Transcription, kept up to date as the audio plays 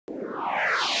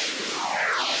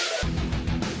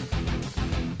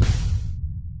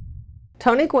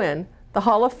Tony Gwynn, the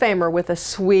Hall of Famer with a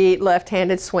sweet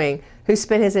left-handed swing, who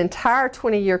spent his entire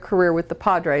 20-year career with the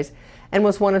Padres and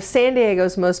was one of San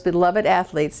Diego's most beloved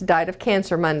athletes, died of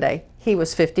cancer Monday. He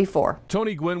was 54.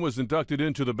 Tony Gwynn was inducted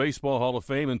into the Baseball Hall of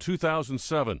Fame in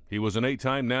 2007. He was an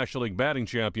 8-time National League batting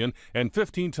champion and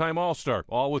 15-time All-Star,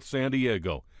 all with San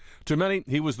Diego. To many,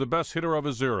 he was the best hitter of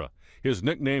his era. His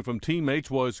nickname from teammates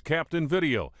was Captain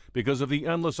Video because of the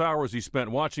endless hours he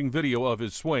spent watching video of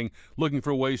his swing, looking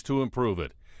for ways to improve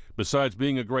it. Besides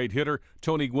being a great hitter,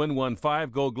 Tony Gwynn won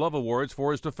 5 Gold Glove awards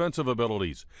for his defensive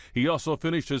abilities. He also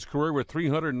finished his career with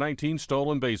 319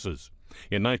 stolen bases.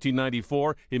 In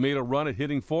 1994, he made a run at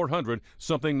hitting .400,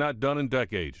 something not done in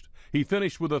decades. He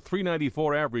finished with a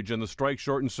 .394 average in the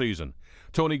strike-shortened season.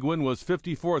 Tony Gwynn was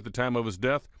 54 at the time of his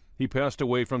death. He passed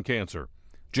away from cancer.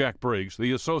 Jack Briggs,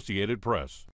 The Associated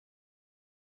Press.